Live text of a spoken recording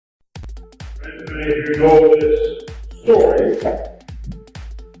Many of you know this story.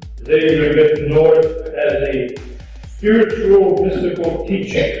 Today you're going to know it as a spiritual, mystical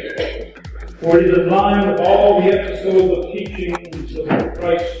teaching. For it is in line with all the episodes of teachings of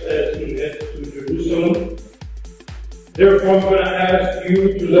Christ as he heads to Jerusalem. Therefore, I'm going to ask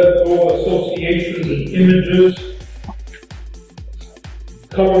you to let go of associations and images,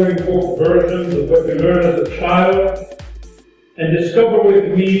 coloring book versions of what you learned as a child, and discover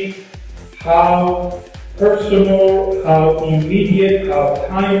with me how personal, how immediate, how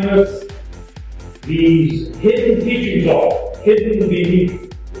timeless these hidden teachings are, hidden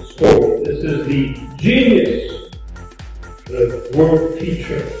beneath the story. This is the genius, the word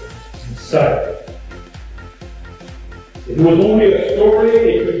teacher inside. If it was only a story,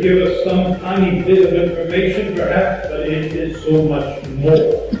 it could give us some tiny bit of information perhaps, but it is so much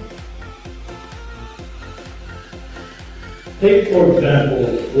more. Take, for example,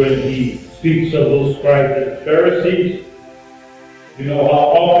 when he speaks of those scribes and Pharisees. You know how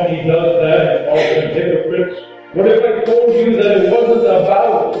often he does that, and often hypocrites. What if I told you that it wasn't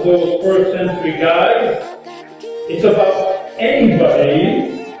about those first century guys? It's about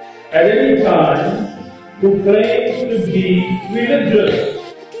anybody, at any time, who claims to be religious.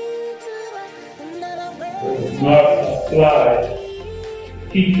 It does not apply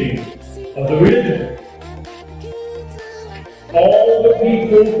teaching of the religion. All the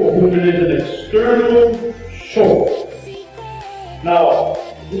people for whom it is an external show. Now,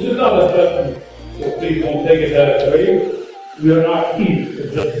 this is not a judgment, so please don't take it that way. We are not here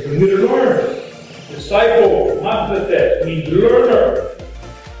to judge. We need to learn. Disciple, mathetes, means learner.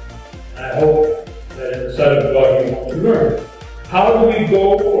 I hope that in the sight of God you want to learn. How do we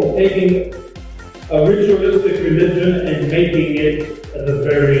go from taking a ritualistic religion and making it the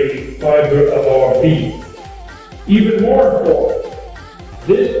very fiber of our being? Even more important,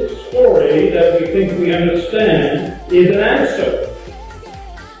 this story that we think we understand is an answer.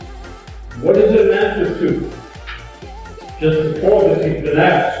 What is it an answer to? Just before this, he's been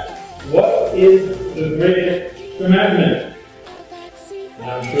asked, what is the greatest commandment? And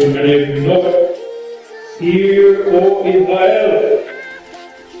I'm sure many of you know it. Hear, O Israel,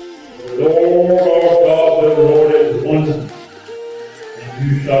 the Lord our God, the Lord is one, and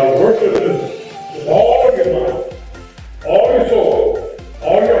you shall worship him with all your mind, all your soul,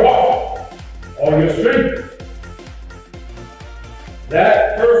 all your heart, all your strength.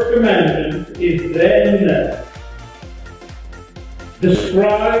 That first commandment is then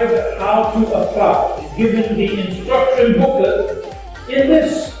described how to apply. It's given the instruction booklet in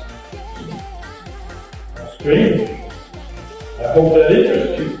this. Strange. I hope that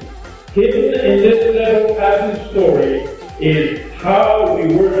interests you. Hidden in this little passage story is how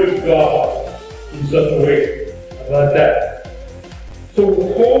we worship God in such a way. How about that? So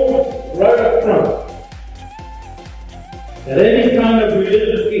hold right up front that any kind of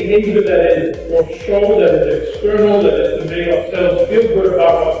religious behavior that is for show, that is external, that is to make ourselves feel good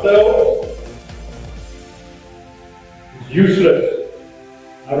about ourselves, is useless.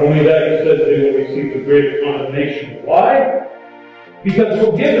 Not only that, he says they will receive the greater condemnation. Why? Because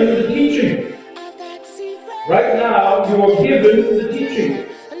we're given the teaching. Right now, you are given the teaching.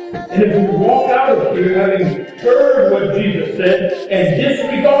 And if we walk out of here having heard what Jesus said and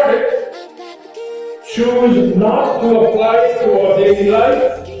disregard it, choose not to apply it to our daily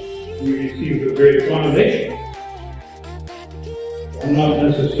life, we receive the greater condemnation. I'm not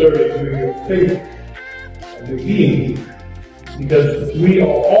necessarily doing your favor of your being here, because we are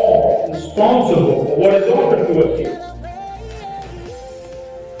all responsible for what is offered to us here.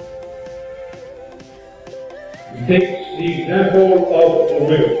 He takes the example of the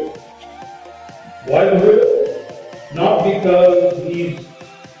widow. Why the widow? Not because he's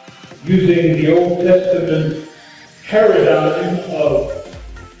using the Old Testament paradigm of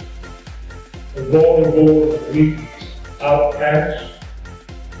the vulnerable, weak outcasts.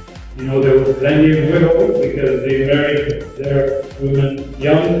 You know, there were plenty of widows because they married their women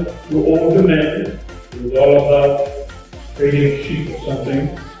young to older men. It was all about trading sheep or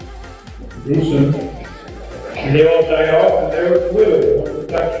something gruesome. And they all die off, and there was widows, no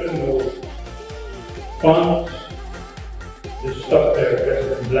protection, no funds, just stuck there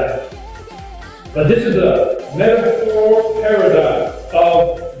dressed in black. But this is a metaphor paradigm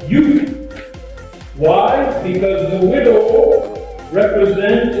of youth. Why? Because the widow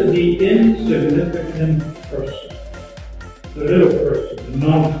represents the insignificant person, the little person, the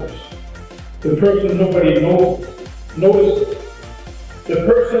non-person, the person nobody notices, the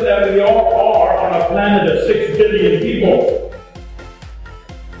person that we all are on a planet of 6 billion people.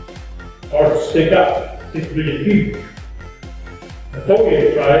 Hard to stick out, 6 billion people.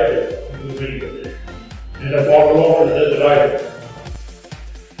 Napoleon tried it. the window. And I walk along the desert island,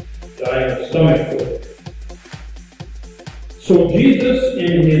 dying of stomach flu. So Jesus,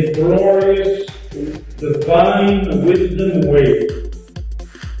 in his glorious, divine wisdom way,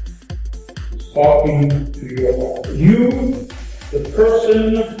 is talking to your heart. You, the person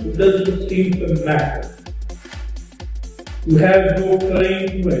who doesn't seem to matter, who has no claim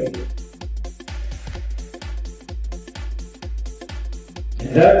to it. And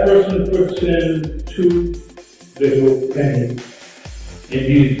that person puts in 2 little pennies in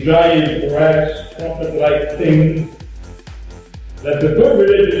these giant brass trumpet-like things that the good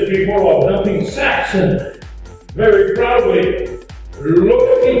religious people are dumping sacks in very proudly. Look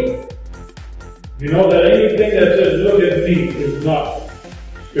at me. You know that anything that says look at me is not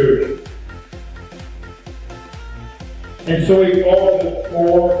spiritual. And so he calls the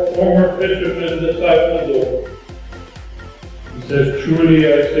 4 former fishermen disciples over. He says, truly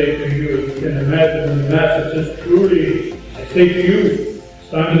I say to you, you can imagine when the Master says, truly I say to you, it's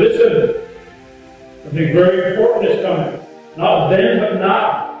time to listen. Something very important is coming. Not then, but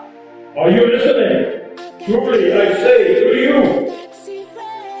now. Are you listening? Truly I say to you,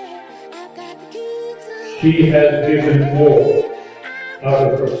 she has given more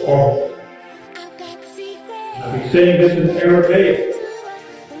out of her heart. Now he's saying this in Aramaic.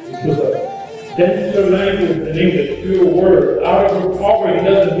 This was a denser language in English, fewer words. Out of her poverty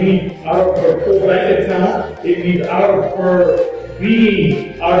doesn't mean out of her full bank account. It means out of her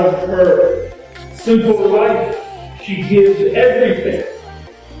being, out of her simple life. She gives everything.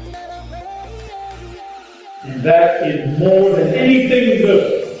 And that is more than anything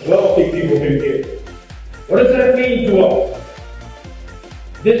the wealthy people can give. What does that mean to us?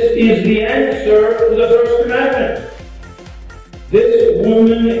 This is the answer to the first commandment. This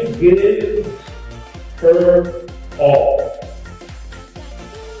woman gives her all.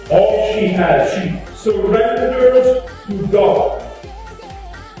 All she has. She surrenders to God,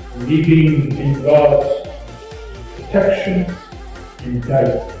 living in God's protection and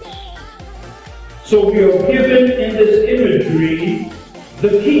guidance. So we are given in this imagery the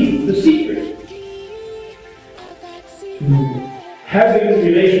key, the secret to having a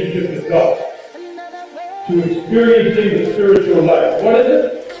relationship with God, to experiencing the spiritual life. What is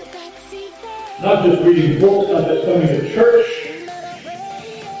it? Not just reading books, not just coming to church,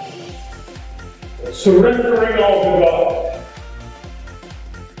 but surrendering all to God.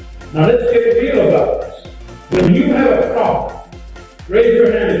 Now let's get real about this. When you have a problem, raise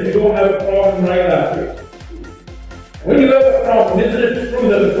your hand if you don't have a problem right now, please. When you have a problem, isn't it true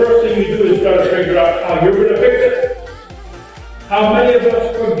that the first thing you do is try to figure out how you're going to fix it? How many of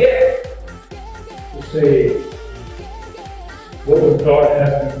us forget to say, what would God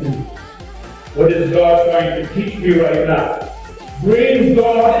have me do? What is God trying to teach me right now? Bring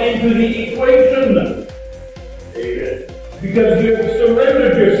God into the equation. Amen. Because you have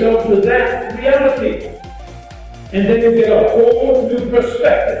surrendered yourself to that reality. And then you get a whole new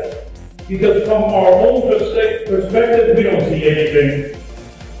perspective. Because from our own perspective, we don't see anything.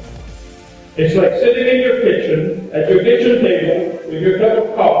 It's like sitting in your kitchen, at your kitchen table, with your cup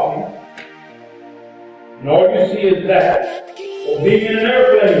of coffee, and all you see is that. Or being in an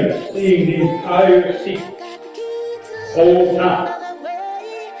airplane, seeing the entire seat, whole time.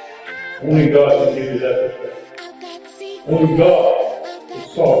 Only God can give you that perspective. Only God can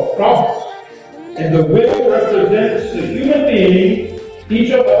solve problems. And the will represents the human being,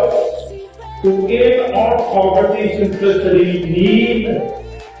 each of us, who in our poverty, simplicity, need,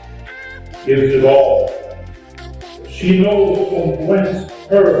 gives it all. She knows from whence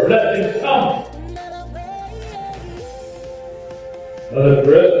her blessings come. Mother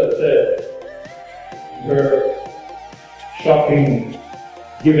Teresa said, her shocking,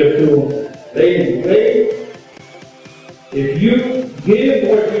 give it to lady, if you give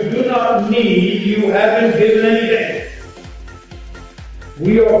what you do not need, you haven't given anything.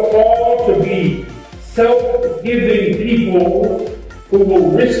 We are called to be self-giving people who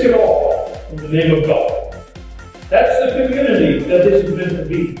will risk it all in the name of God. That's the community that this is meant to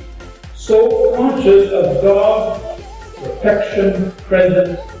be. So conscious of God's protection,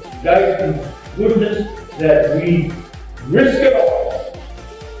 presence, guidance, goodness, that we risk it all,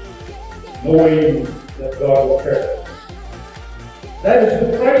 knowing that God will care for us. That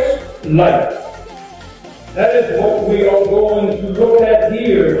is the Christ life. That is what we are going to look at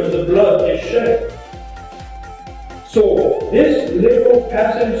here when the blood is shed. So, this little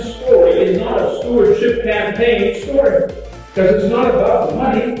passage story is not a stewardship campaign story, because it's not about the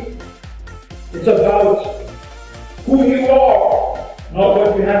money. It's about who you are, not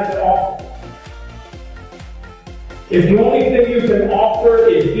what you have to offer. If the only thing you can offer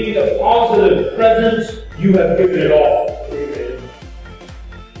is be the His presence, you have given it all.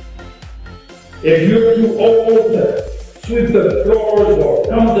 If you're too old to sweep the floors or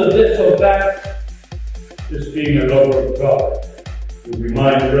come to this or that, just being a lover of God will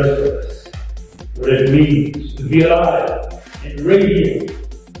remind the rest of us what it means to be alive and radiate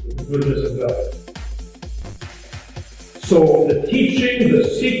with the goodness of God. So the teaching, the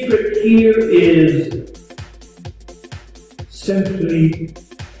secret here is simply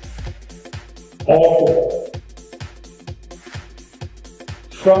awful.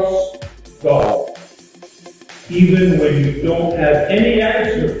 Trust God, even when you don't have any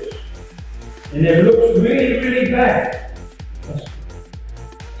answers and it looks really, really bad.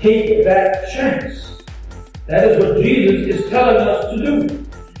 Take that chance. That is what Jesus is telling us to do.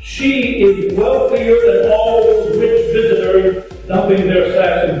 She is wealthier than all those rich visitors dumping their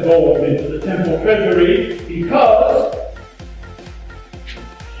sacks of gold into the temple treasury because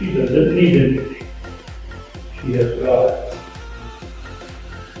she doesn't need anything. She has God.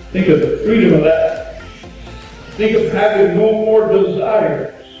 Think of the freedom of that. Think of having no more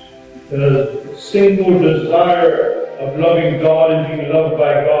desires. The single desire of loving God and being loved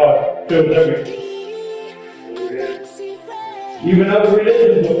by God fills everything. Even other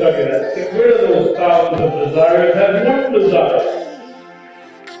religions will tell you that. Get rid of those thousands of desires. Have one desire.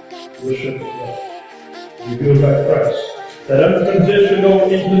 Worship God. Revealed by Christ. That unconditional,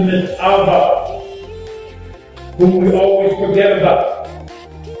 intimate Abba, whom we always forget about,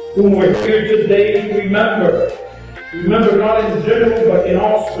 whom we're here today to remember. Remember not in general, but in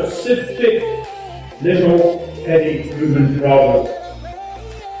all specific little petty human problems.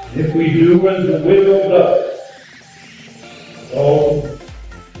 If we do as the will does, oh,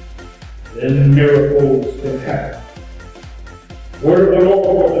 then miracles can happen. Word of the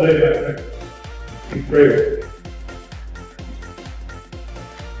Lord for today, my friend. We pray.